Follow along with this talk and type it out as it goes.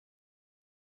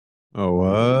Oh,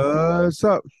 what's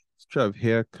up? It's Trev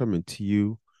here coming to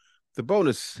you. The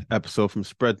bonus episode from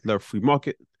Spread Love Free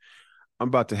Market. I'm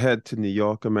about to head to New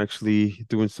York. I'm actually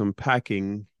doing some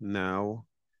packing now.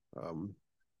 Um,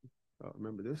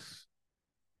 remember this?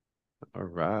 All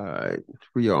right.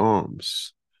 For your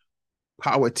arms.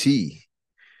 Power T.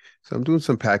 So I'm doing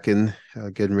some packing,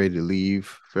 getting ready to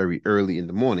leave very early in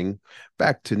the morning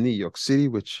back to New York City,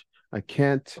 which I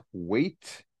can't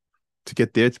wait to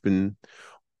get there. It's been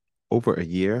over a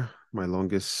year, my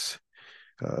longest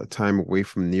time away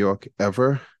from New York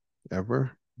ever.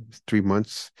 3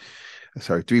 months.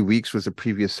 Sorry, 3 weeks was the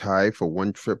previous high for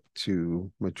one trip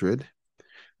to Madrid.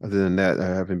 Other than that, I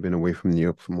haven't been away from New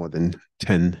York for more than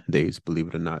 10 days, believe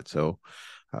it or not. So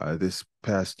this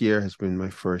past year has been my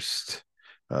first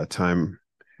time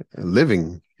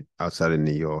living outside of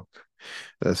New York.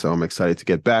 So I'm excited to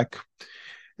get back.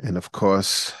 And of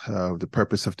course, the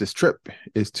purpose of this trip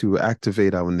is to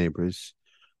activate our neighbors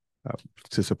uh,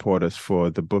 to support us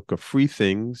for the Book of Free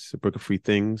Things. The Book of Free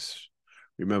Things.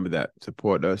 Remember that.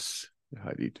 Support us.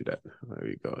 How do you do that? There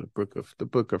we go. The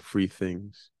Book of Free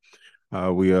Things.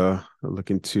 We are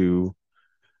looking to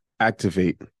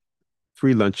activate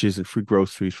free lunches and free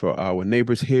groceries for our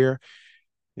neighbors here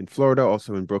in Florida,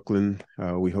 also in Brooklyn.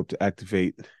 We hope to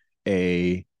activate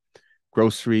a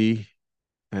grocery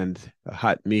and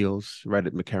hot meals right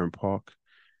at McCarran Park.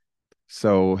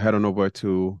 So head on over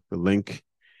to the link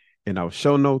in our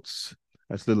show notes.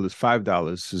 As little as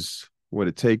 $5 is what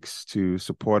it takes to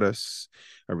support us,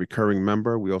 a recurring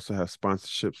member. We also have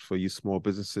sponsorships for you small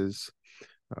businesses.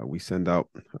 We send out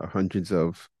hundreds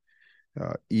of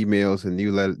emails and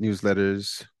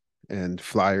newsletters and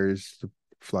flyers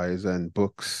and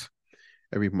books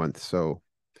every month. So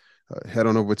head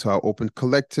on over to our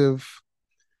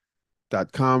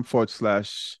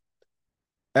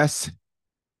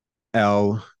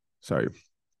opencollective.com/SL, sorry,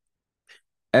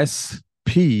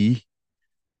 SPFM.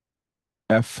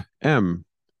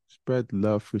 Spread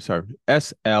love free. Sorry,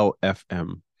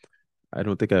 SLFM. I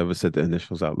don't think I ever said the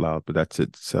initials out loud, but that's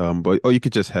it. But or you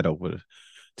could just head over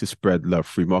to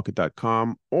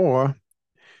spreadlovefreemarket.com or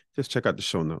just check out the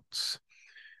show notes.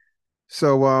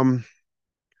 So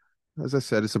as I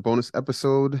said, it's a bonus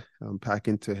episode. I'm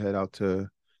packing to head out to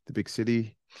the big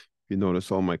city. You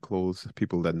notice all my clothes,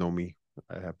 people that know me,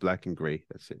 I have black and gray.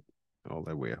 That's it. All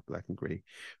I wear, black and gray.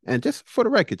 And just for the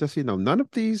record, just so you know, none of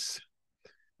these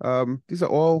are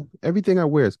all everything I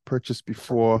wear is purchased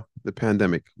before the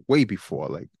pandemic, way before,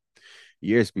 like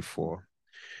years before.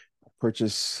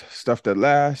 Purchase stuff that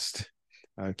lasts,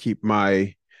 keep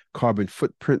my carbon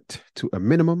footprint to a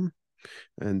minimum,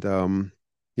 and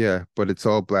yeah, but it's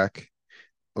all black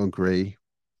or gray.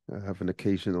 I have an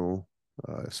occasional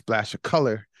splash of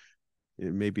color.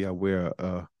 Maybe I wear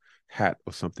a hat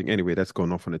or something. Anyway, that's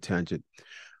going off on a tangent.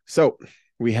 So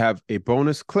we have a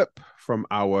bonus clip from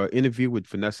our interview with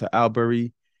Vanessa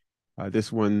Albury.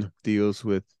 This one deals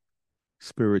with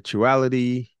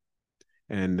spirituality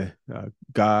and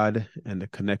God and the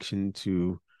connection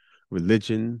to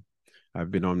religion.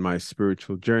 I've been on my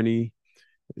spiritual journey.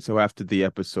 So after the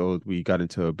episode, we got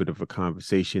into a bit of a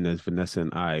conversation, as Vanessa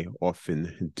and I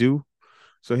often do.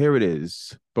 So here it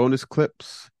is, bonus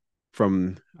clips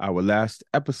from our last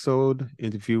episode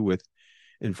interview with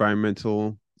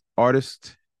environmental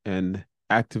artist and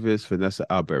activist Vanessa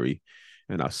Albury.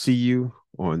 And I'll see you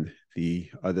on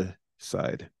the other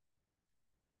side.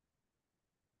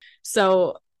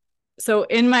 So so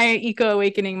in my eco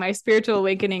awakening, my spiritual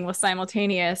awakening was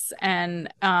simultaneous,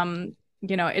 and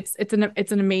it's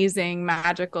an amazing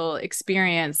magical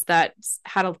experience that's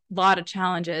had a lot of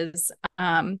challenges.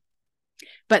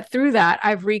 But through that,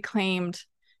 I've reclaimed,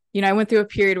 I went through a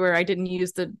period where I didn't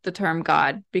use the term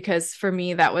God, because for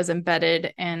me that was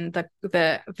embedded in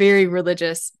the very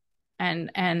religious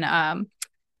and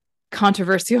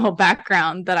controversial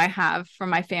background that I have from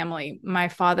my family. My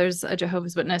father's a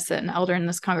Jehovah's Witness, an elder in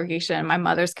this congregation. My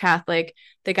mother's Catholic.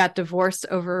 They got divorced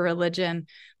over religion,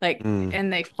 Mm,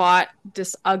 and they fought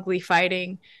this ugly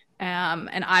fighting.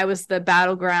 And I was the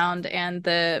battleground and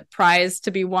the prize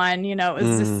to be won. It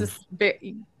was just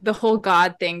mm, the whole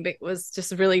God thing was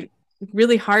just really,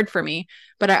 really hard for me.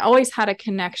 But I always had a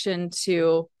connection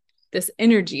to this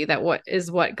energy that what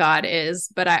God is.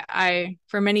 But I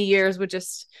for many years would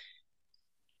just,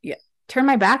 yeah, turn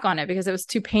my back on it because it was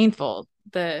too painful,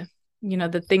 the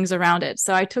things around it.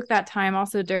 So I took that time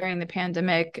also during the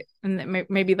pandemic, and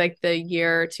maybe like the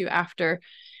year or two after,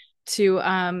 to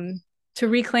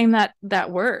reclaim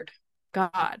that word,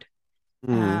 God.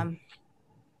 mm, um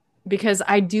because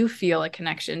I do feel a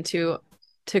connection to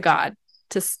God,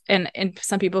 and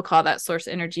some people call that source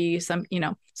energy. Some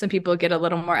people get a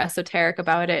little more esoteric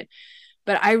about it,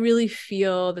 but I really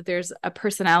feel that there's a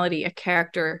personality, a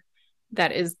character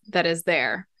that is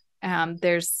there.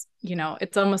 There's,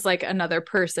 it's almost like another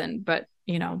person, but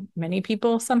many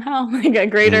people somehow, like a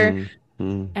greater.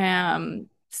 Mm, mm,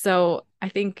 So I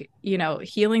think,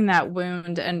 healing that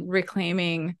wound and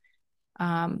reclaiming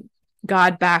um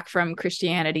God back from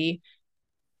Christianity,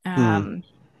 mm, um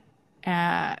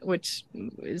which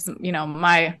is,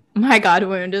 my God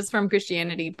wound is from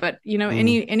Christianity, but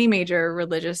mm, any major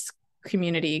religious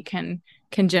community can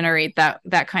generate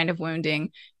that kind of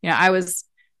wounding. I was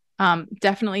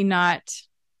definitely not,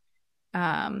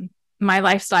 my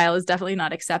lifestyle is definitely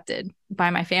not accepted by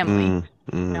my family. mm,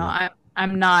 mm,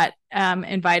 I'm not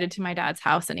invited to my dad's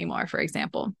house anymore, for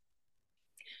example,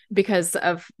 because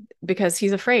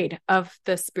he's afraid of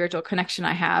the spiritual connection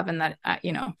I have, and that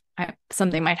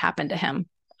something might happen to him.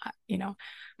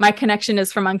 My connection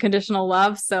is from unconditional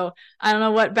love, so I don't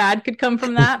know what bad could come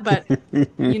from that, but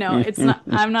it's not.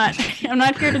 I'm not. I'm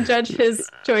not here to judge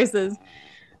his choices.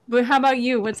 But how about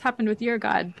you? What's happened with your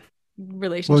God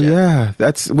Well, relationship? yeah,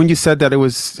 that's when you said that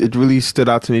it really stood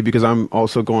out to me because I'm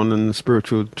also going on a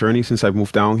spiritual journey since I've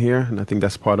moved down here. And I think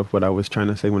that's part of what I was trying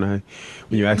to say when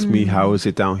you asked me how Mm, is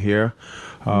it down here.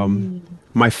 mm,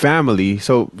 My family,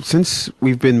 so since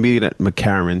we've been meeting at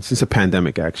McCarran, since the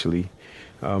pandemic actually,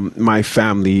 my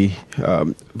family,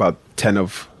 about 10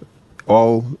 of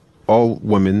all, all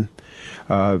women,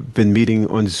 been meeting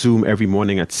on Zoom every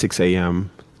morning at 6 a.m.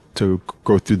 to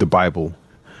go through the Bible,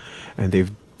 and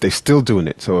they're still doing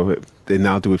it. So they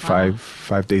now do it wow.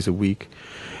 five days a week.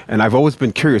 And I've always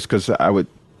been curious because I would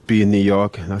be in New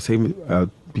York and I say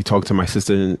be talking to my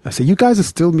sister and I say, "You guys are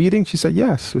still meeting?" She said,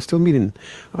 "Yes, we're still meeting."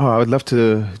 Oh, I would love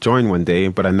to join one day,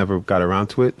 but I never got around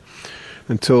to it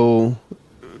until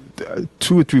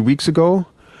 2 or 3 weeks ago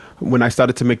when I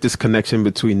started to make this connection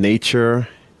between nature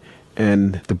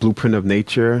and the blueprint of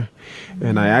nature.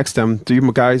 And I Mm, asked them, "Do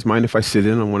you guys mind if I sit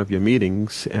in on one of your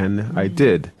meetings?" And I mm,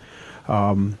 did.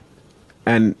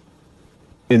 And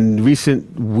in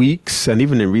recent weeks and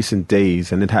even in recent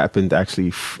days, and it happened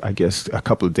actually, I guess, a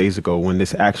couple of days ago when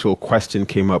this actual question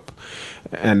came up,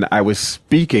 and I was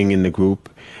speaking in the group,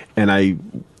 and I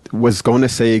was going to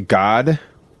say God,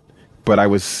 but I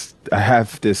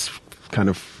have this kind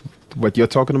of what you're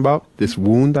talking about, this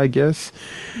wound, I guess,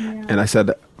 yeah. and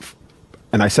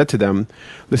I said to them,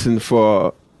 listen,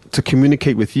 for to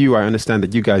communicate with you, I understand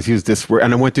that you guys use this word.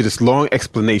 And I went through this long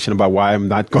explanation about why I'm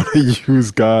not going to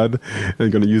use God. I'm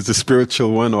going to use the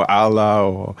spiritual one or Allah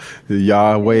or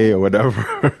Yahweh or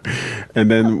whatever.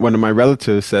 And then one of my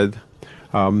relatives said,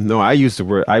 no, I used the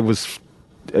word.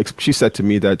 She said to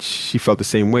me that she felt the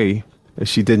same way.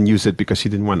 She didn't use it because she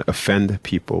didn't want to offend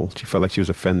people. She felt like she was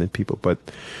offending people, but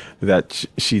that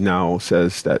she now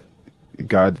says that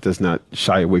God does not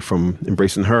shy away from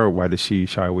embracing her. Why does she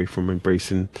shy away from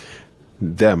embracing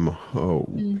them? Or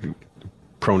Mm,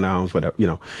 pronouns, whatever.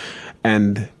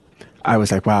 And I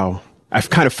was like, wow. I've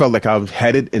kind of felt like I was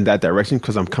headed in that direction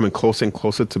because I'm coming closer and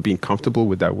closer to being comfortable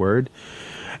with that word.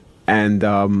 And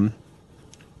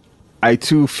I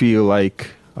too feel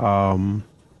like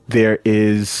there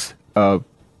is a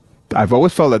I've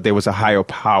always felt that there was a higher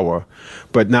power,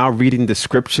 but now reading the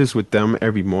scriptures with them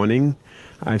every morning,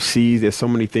 I see there's so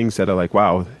many things that are like,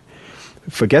 wow,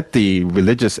 forget the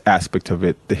religious aspect of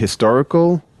it, the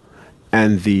historical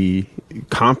and the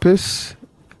compass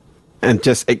and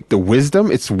just the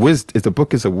wisdom. It's wisdom. The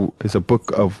book is a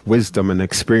book of wisdom and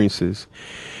experiences.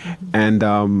 mhm. And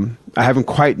I haven't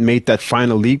quite made that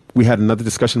final leap. We had another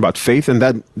discussion about faith, and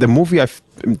that the movie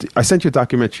I sent you a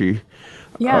documentary,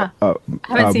 Yeah. I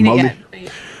haven't seen it Molly. yet,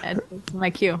 but it's my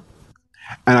cue.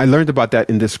 And I learned about that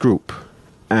in this group.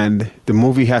 And the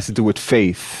movie has to do with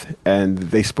faith. And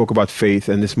they spoke about faith.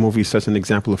 And this movie is such an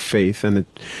example of faith. And it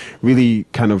really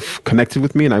kind of connected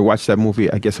with me. And I watched that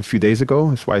movie, I guess, a few days ago.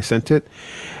 That's why I sent it.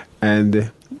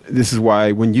 And this is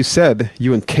why when you said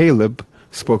you and Caleb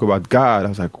spoke about God, I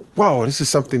was like, whoa, this is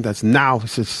something that's now,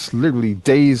 it's just literally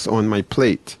days on my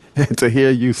plate. And to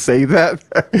hear you say that,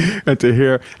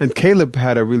 and Caleb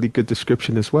had a really good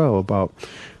description as well about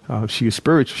she is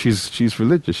spiritual, she's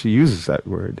religious, she uses that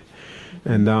word.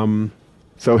 And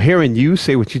so hearing you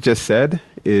say what you just said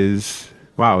is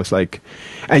wow. It's like,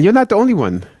 and you're not the only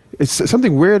one. It's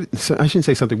something weird. I shouldn't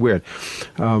say something weird.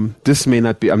 This may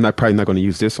not be. I'm not probably not going to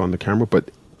use this on the camera,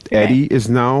 but Okay. Eddie is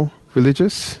now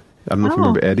religious. I don't know if you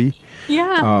remember Oh, Eddie.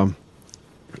 yeah.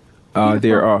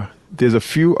 Beautiful. There's a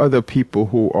few other people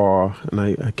who are, and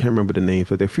I can't remember the names,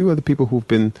 but there are a few other people who've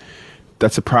been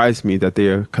that surprised me that they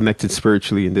are connected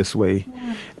spiritually in this way.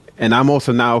 Yeah. And I'm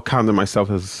also now counting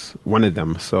myself as one of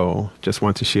them. So just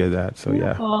want to share that. So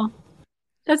yeah. Beautiful.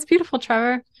 That's beautiful,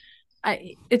 Trevor.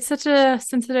 It's such a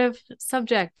sensitive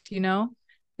subject, you know?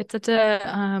 It's such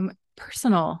a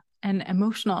personal and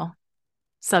emotional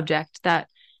subject that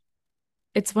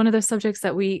it's one of those subjects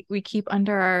that we keep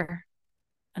under our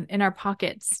in our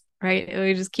pockets, right?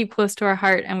 We just keep close to our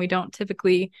heart and we don't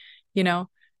typically, you know,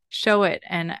 show it.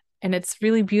 And it's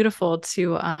really beautiful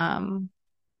to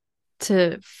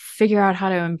figure out how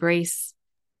to embrace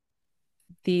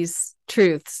these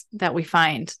truths that we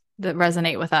find that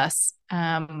resonate with us.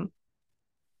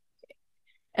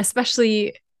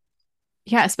 Especially,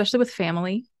 yeah, especially with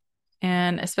family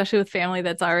and especially with family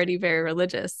that's already very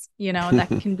religious, you know, that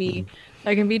can be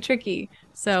tricky.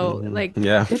 So like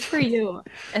Yeah. good for you.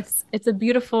 It's a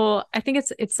beautiful, I think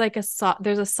it's like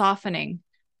there's a softening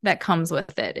that comes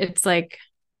with it. It's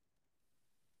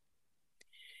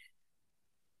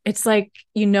like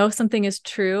you know something is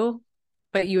true,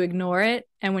 but you ignore it.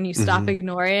 And when you stop Hmm.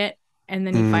 ignoring it and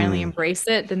then you finally Mm. embrace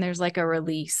it, then there's like a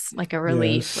release, like a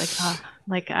relief, like, ah, Yes.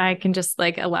 like I can just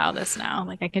like allow this now.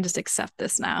 Like I can just accept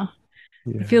this now.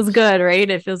 It feels Yes. good, right?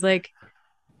 It feels like,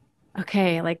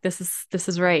 okay, like this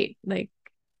is right. Like,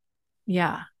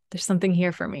 yeah, there's something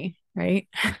here for me, right?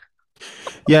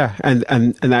 Yeah, and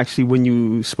actually, when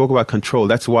you spoke about control,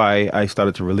 that's why I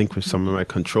started to relinquish some of Mhm. my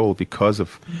control because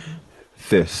of Mhm.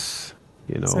 this,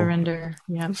 you know, Surrender.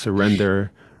 Yeah.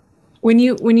 surrender. When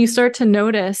you start to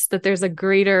notice that there's a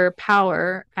greater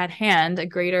power at hand, a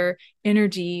greater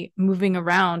energy moving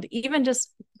around, even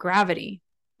just gravity,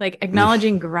 like Mm.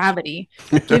 acknowledging gravity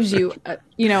gives you a,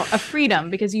 you know, a freedom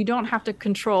because you don't have to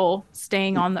control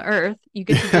staying on the earth. You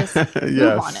get to just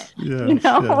move on it, Yes, you yes,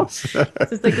 know? yes. So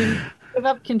it's like when you give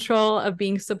up control of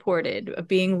being supported, of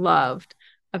being loved,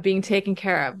 of being taken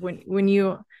care of, when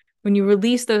you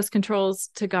release those controls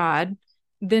to God,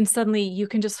 then suddenly you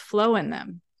can just flow in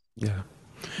them, Yeah,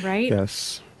 right?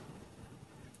 yes.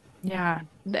 Yeah.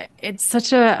 It's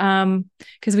such a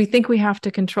because we think we have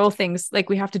to control things, like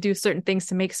we have to do certain things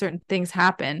to make certain things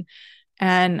happen.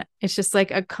 And it's just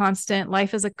like a constant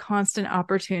life is a constant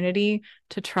opportunity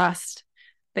to trust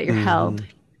that you're held, Hmm.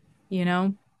 you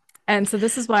know? And so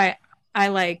this is why I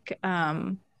like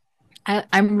I'm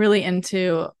really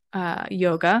into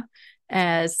yoga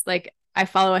as like I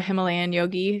follow a Himalayan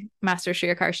yogi, Master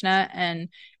Sri Akarshana, and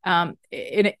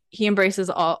he embraces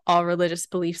all religious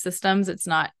belief systems. It's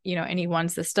not, you know, any one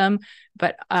system,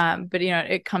 but you know,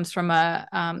 it comes from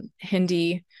a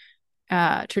Hindi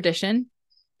tradition,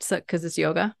 so because it's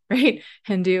yoga, right?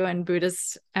 Hindu and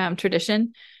Buddhist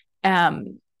tradition,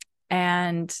 um,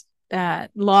 and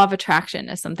law of attraction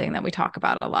is something that we talk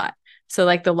about a lot. So,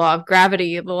 like the law of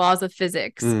gravity, the laws of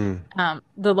physics, Mm.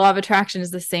 the law of attraction is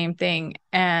the same thing.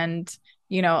 And,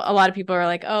 you know, a lot of people are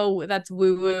like, oh, that's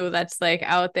woo woo, that's like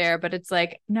out there. But it's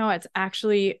like, no, it's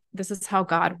actually, this is how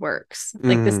God works.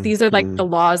 Like Mm. these are like the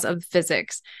Mm. laws of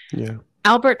physics. Yeah.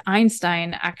 Albert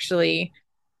Einstein actually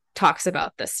talks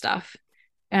about this stuff.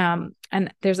 And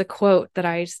there's a quote that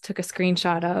I just took a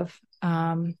screenshot of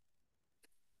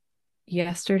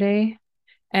yesterday.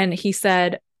 And he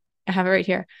said, I have it right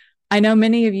here. I know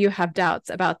many of you have doubts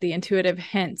about the intuitive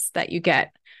hints that you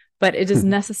get, but it is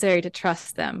necessary to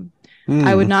trust them.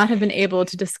 I would Mm. not have been able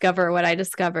to discover what I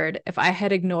discovered if I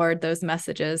had ignored those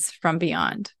messages from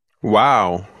beyond.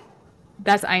 Wow.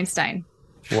 That's Einstein.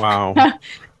 Wow. Oh.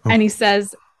 And he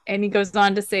says, and he goes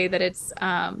on to say that it's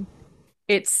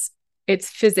it's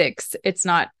physics. It's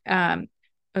not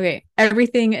okay,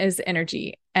 everything is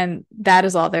energy, and that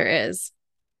is all there is.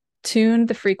 Tune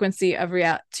to the frequency of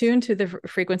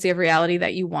reality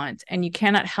that you want, and you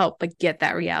cannot help but get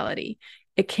that reality.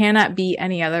 It cannot be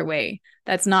any other way.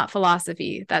 That's not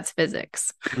philosophy, that's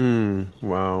physics. Mm.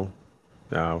 Wow.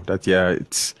 Wow. That, yeah,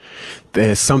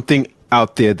 there's something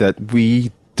out there that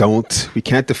we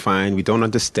can't define, we don't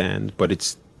understand, but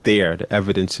it's there. The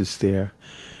evidence is there.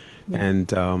 Yeah.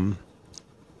 And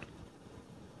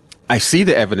I see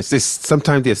the evidence.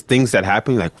 Sometimes there's things that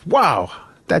happen, like, wow,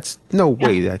 that's no Yeah.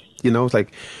 way that, it's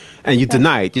like, and you Yeah.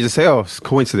 deny it. You just say, oh, it's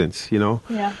coincidence.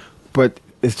 Yeah. But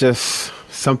it's just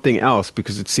something else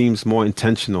because it seems more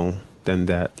intentional than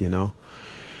that.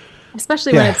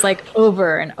 Especially when Yeah. it's like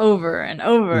over and over and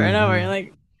over and over. Hmm.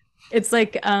 Like it's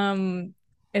like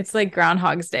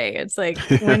Groundhog's Day. It's like,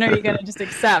 when are you gonna just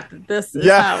accept that this is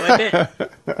Yeah. how it is?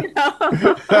 You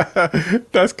know?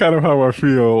 That's kind of how I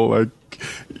feel. Like,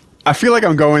 I feel like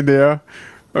I'm going there.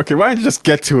 Okay, why don't you just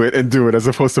get to it and do it as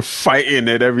opposed to fighting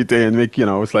it every day and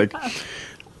it's like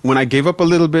when I gave up a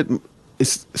little bit,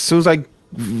 as soon as I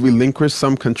relinquish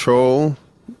some control,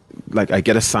 like I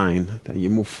get a sign that you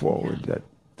move Yeah. forward, that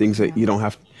things that Yeah. you don't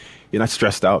have. you're not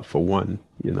stressed out for one,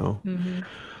 you know. Hmm.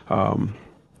 Um,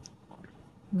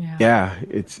 Yeah. yeah,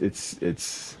 it's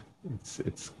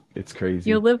You'll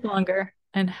crazy. live longer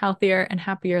and healthier and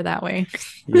happier that way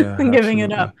Yeah, than giving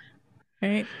it absolutely. up,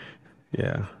 right?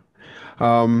 Yeah.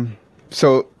 Um,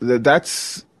 so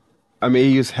that's I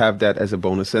may just have that as a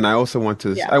bonus, and I also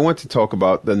Yeah. I want to talk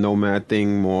about the nomad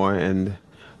thing more and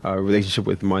relationship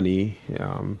with money.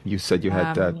 You said you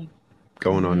had that Money.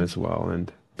 going on Hmm. as well,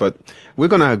 and but we're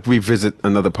gonna revisit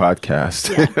another podcast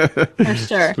Yeah, for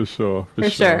sure. for sure, for For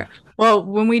sure. sure. Well,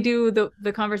 when we do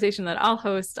the conversation that I'll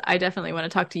host, I definitely want to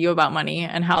talk to you about money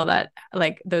and how that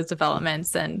like those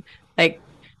developments and like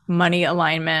money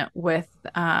alignment with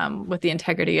the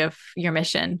integrity of your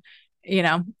mission, you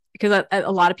know, because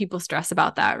a lot of people stress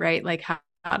about that, right? Like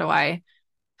how do I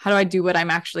do what I'm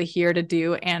actually here to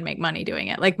do and make money doing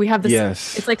it? Like we have this, it's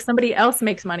Yes, like somebody else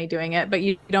makes money doing it, but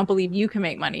you don't believe you can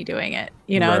make money doing it.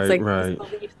 You know, it's right, like this right.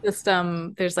 belief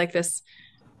system, there's like this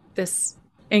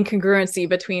incongruency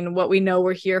between what we know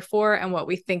we're here for and what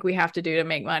we think we have to do to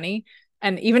make money.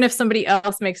 And even if somebody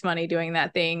else makes money doing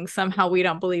that thing, somehow we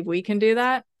don't believe we can do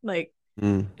that. Like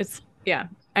Mm. it's yeah.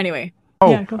 Anyway,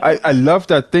 Oh, yeah, go ahead. I love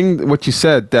that thing, what you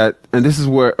said that, and this is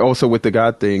where also with the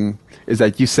God thing is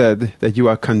that you said that you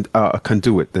are a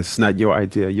conduit. That's not your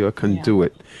idea. You're a Yeah.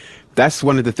 conduit. That's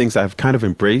one of the things I've kind of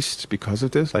embraced because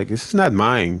of this. Like, this is not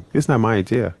mine. It's not my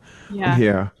idea. I'm Yeah.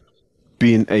 here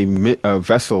being a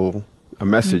vessel, a Mhm.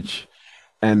 message,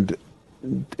 and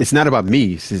it's not about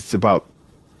me. It's about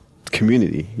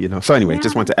community, you know. So anyway,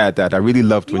 just Yeah. want to add that. I really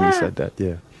loved when you Yeah. said that.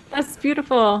 Yeah. That's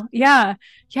beautiful. Yeah.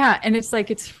 Yeah. And it's like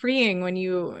it's freeing when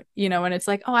when it's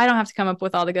like, oh, I don't have to come up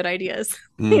with all the good ideas,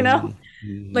 you know? Hmm.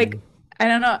 Hmm. Like I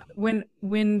don't know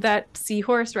when that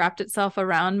seahorse wrapped itself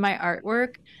around my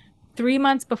artwork 3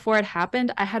 months before it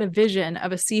happened, I had a vision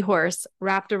of a seahorse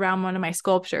wrapped around one of my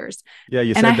sculptures, Yeah,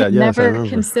 you and I said had that. Yes, I never remember.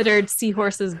 considered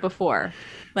seahorses before.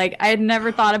 Like I had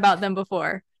never thought about them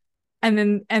before, and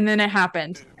then it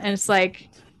happened, and it's like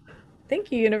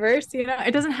thank you universe,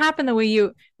 it doesn't happen the way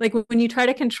you like when you try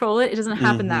to control it, it doesn't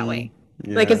happen that Hmm. way.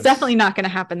 Like it's Yes. definitely not going to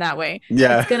happen that way. It's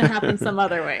Yeah. going to happen some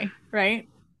other way, right?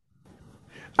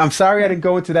 I'm sorry I Yeah. didn't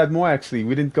go into that more, actually.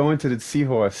 We didn't go into the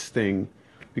seahorse thing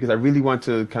because I really want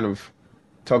to kind of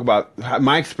talk about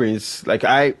my experience.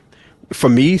 For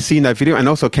me, seeing that video, and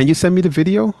also, can you send me the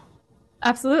video?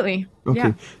 Absolutely. Okay,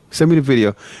 Yeah. send me the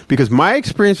video because my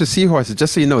experience with seahorses,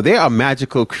 just so you know, they are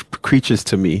magical creatures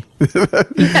to me.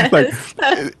 Like Yes.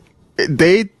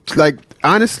 they, like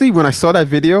honestly, when I saw that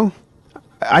video,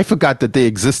 I forgot that they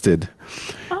existed.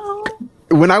 Oh.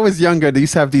 When I was younger, they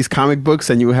used to have these comic books,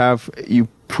 and you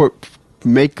put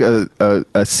make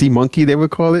a sea monkey, they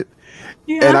would call it, and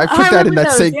Yeah. I Oh, I put that in remember that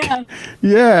those. same, Yeah.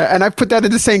 yeah, and I put that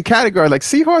in the same category. Like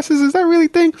seahorses, is that really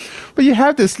thing? But you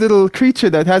have this little creature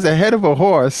that has a head of a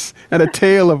horse and a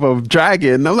tail of a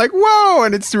dragon. And I'm like, whoa!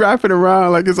 And it's wrapping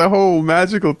around like it's a whole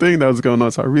magical thing that was going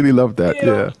on. So I really love that. Cute.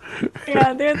 Yeah.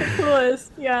 Yeah, they're the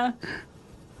coolest. Yeah.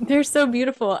 They're so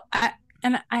beautiful.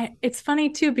 It's funny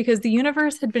too because the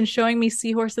universe had been showing me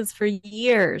seahorses for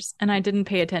years and I didn't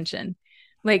pay attention.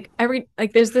 Like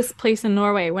there's this place in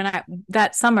Norway when I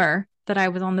that summer that I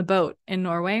was on the boat in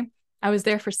Norway, I was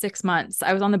there for 6 months.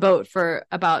 I was on the boat for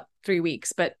about 3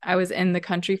 weeks, but I was in the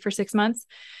country for 6 months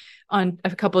on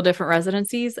a couple of different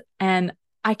residencies, and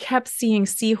I kept seeing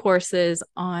seahorses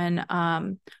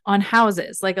on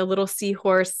houses, like a little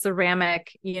seahorse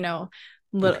ceramic,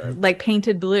 Okay. like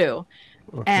painted blue.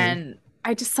 Okay. And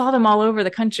I just saw them all over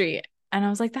the country. And I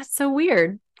was like, that's so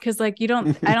weird. Because like I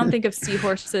don't think of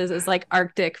seahorses as like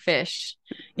Arctic fish.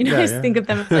 I Yeah. just think of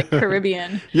them as like Yeah.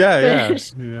 Caribbean Yeah. Yeah.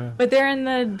 fish. Yeah. But they're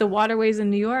in the waterways in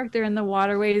New York. They're in the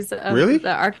waterways of Really?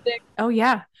 the Arctic. Oh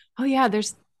yeah. Oh yeah.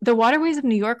 There's the waterways of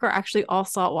New York are actually all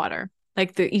salt water.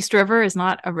 Like the East River is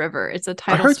not a river. It's a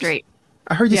I tidal heard you. strait.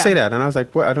 I heard you Yeah. say that, and I was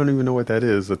like, "What? I don't even know what that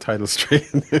is." A title straight.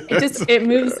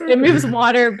 It moves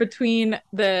water between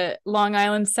the Long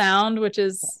Island Sound, which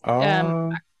is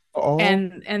Oh, oh,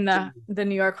 and the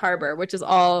New York Harbor, which is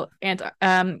all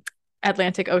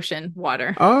Atlantic Ocean water.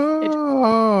 It just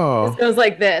oh, goes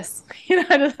like this,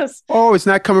 just oh! It's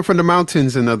not coming from the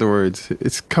mountains. In other words,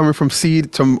 it's coming from sea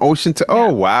to ocean to. Oh,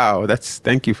 yeah. wow! That's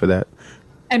thank you for that.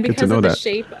 And Good to because know of the that.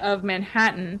 shape of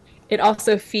Manhattan, it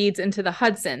also feeds into the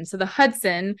Hudson. So the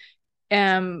Hudson,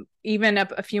 even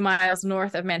up a few miles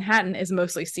north of Manhattan, is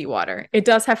mostly seawater. It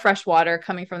does have fresh water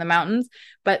coming from the mountains,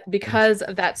 but because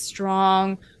of that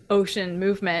strong ocean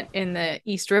movement in the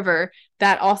East River,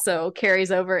 that also carries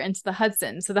over into the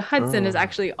Hudson. So the Hudson is Oh,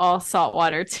 actually all salt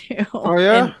water too, oh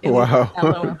yeah! in Wow, that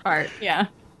lower part. Yeah.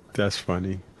 that's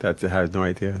funny. That I had no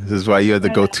idea. This is why you're the Yeah.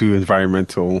 go-to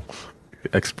environmental.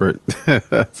 expert.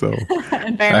 So I had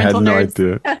Environmental no nerds.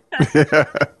 idea.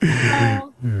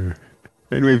 Oh,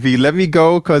 Anyway, V, let me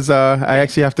go because I okay.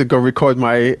 actually have to go record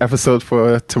my episode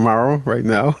for tomorrow right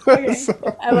now. Okay. So,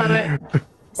 I love it.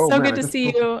 oh So man, good I to just see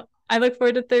spoke. you. I look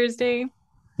forward to Thursday.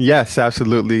 Yes,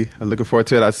 absolutely. I'm looking forward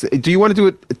to it. Do you want to do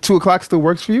it at 2 o'clock still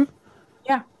works for you?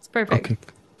 Yeah, it's perfect. Okay,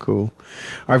 cool.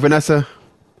 All right, Vanessa,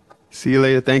 see you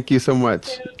later. Thank you so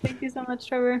much. Thank you so much,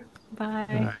 Trevor. All Bye.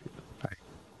 right, bye.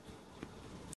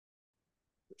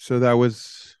 So that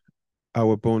was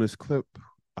our bonus clip,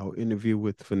 our interview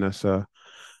with Vanessa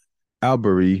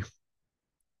Albury,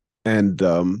 and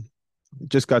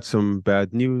just got some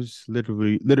bad news.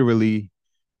 Literally,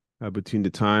 between the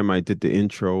time I did the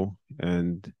intro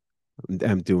and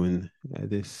I'm doing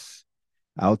this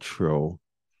outro,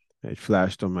 it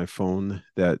flashed on my phone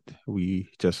that we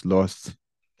just lost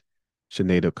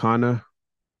Sinead O'Connor,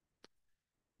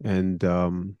 and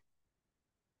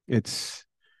it's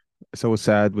so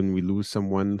sad when we lose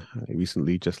someone. I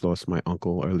recently just lost my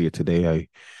uncle earlier today.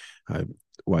 I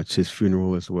watched his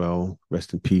funeral as well.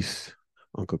 Rest in peace,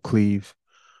 Uncle Cleve.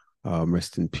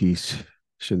 Rest in peace,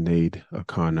 Sinead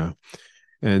O'Connor.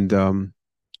 And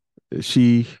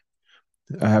she,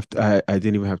 I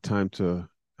didn't even have time to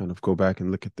kind of go back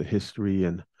and look at the history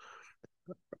and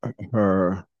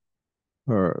her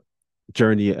her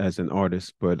journey as an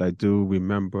artist, but I do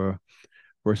remember,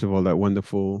 first of all, that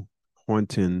wonderful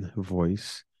haunting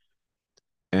voice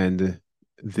and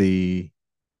the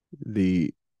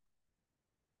the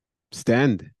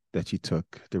stand that she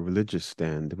took, the religious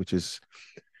stand, which is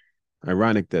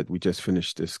ironic that we just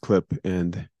finished this clip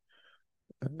and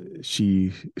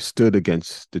she stood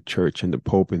against the church and the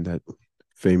Pope in that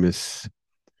famous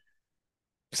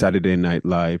Saturday Night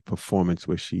Live performance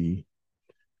where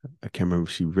I can't remember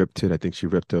if she ripped it. I think she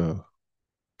ripped a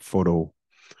photo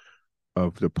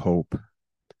of the Pope,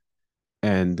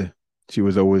 and she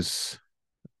was always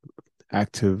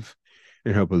active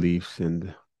in her beliefs.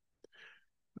 And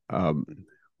um,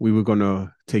 we were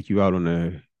gonna take you out on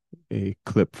a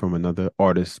clip from another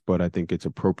artist, but I think it's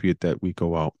appropriate that we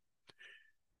go out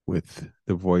with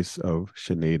the voice of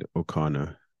Sinead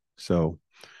O'Connor. So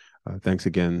thanks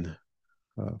again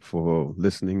for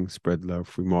listening. Spread love,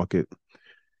 free market.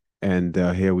 And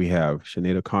here we have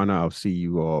Sinead O'Connor. I'll see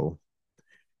you all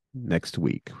next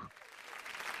week.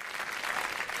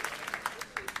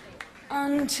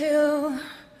 Until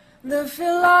the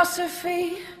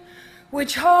philosophy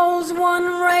which holds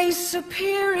one race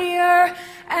superior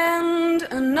and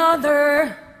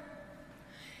another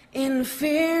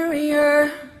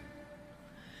inferior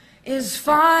is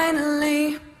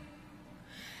finally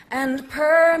and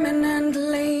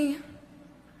permanently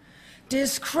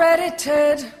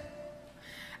discredited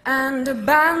and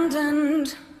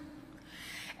abandoned.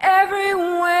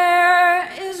 Everywhere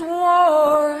is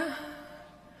war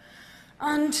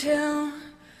until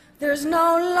there's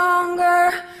no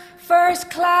longer first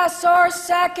class or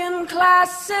second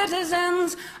class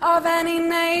citizens of any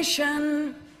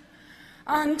nation,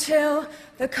 until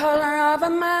the color of a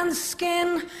man's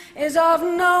skin is of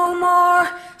no more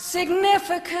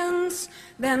significance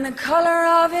than the color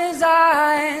of his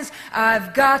eyes.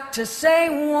 I've got to say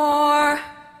war.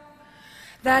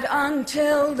 That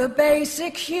until the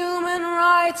basic human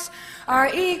rights are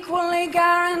equally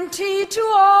guaranteed to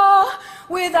all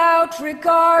without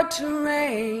regard to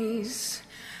race,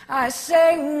 I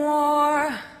say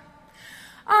war.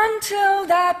 Until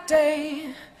that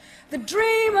day, the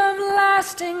dream of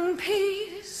lasting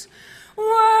peace,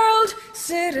 world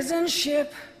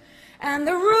citizenship, and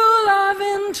the rule of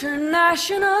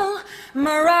international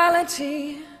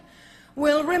morality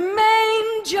will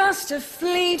remain just a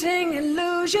fleeting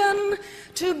illusion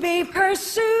to be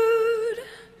pursued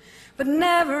but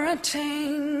never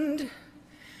attained.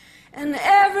 And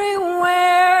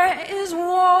everywhere is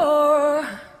war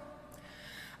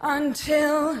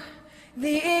until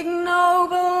the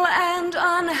ignoble and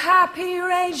unhappy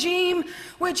regime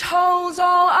which holds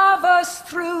all of us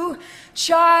through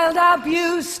child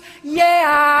abuse,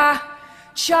 yeah,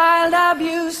 child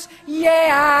abuse,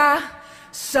 yeah,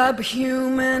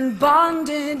 subhuman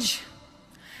bondage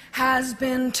has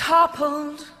been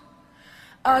toppled,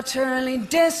 utterly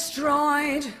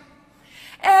destroyed.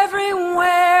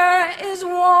 Everywhere is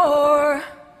war.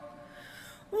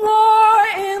 War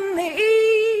in the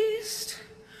east,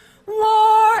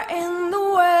 war in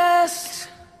the west,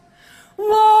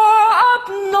 war up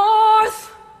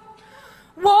north,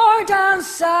 war down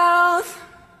south.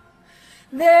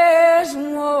 There's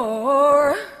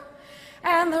war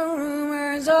and the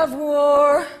rumors of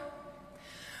war.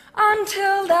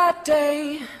 Until that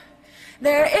day,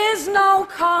 There is no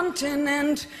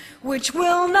continent which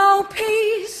will know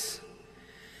peace.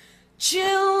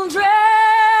 Children,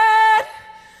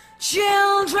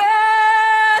 children,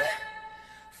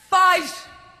 fight.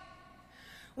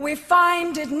 We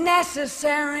find it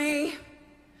necessary.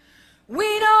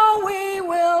 We know we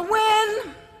will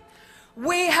win.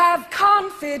 We have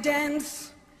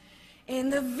confidence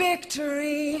in the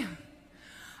victory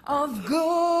of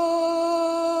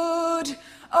good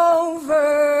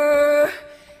over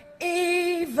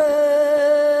evil.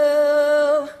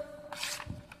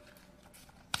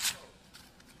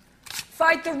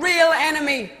 Fight the real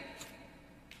enemy.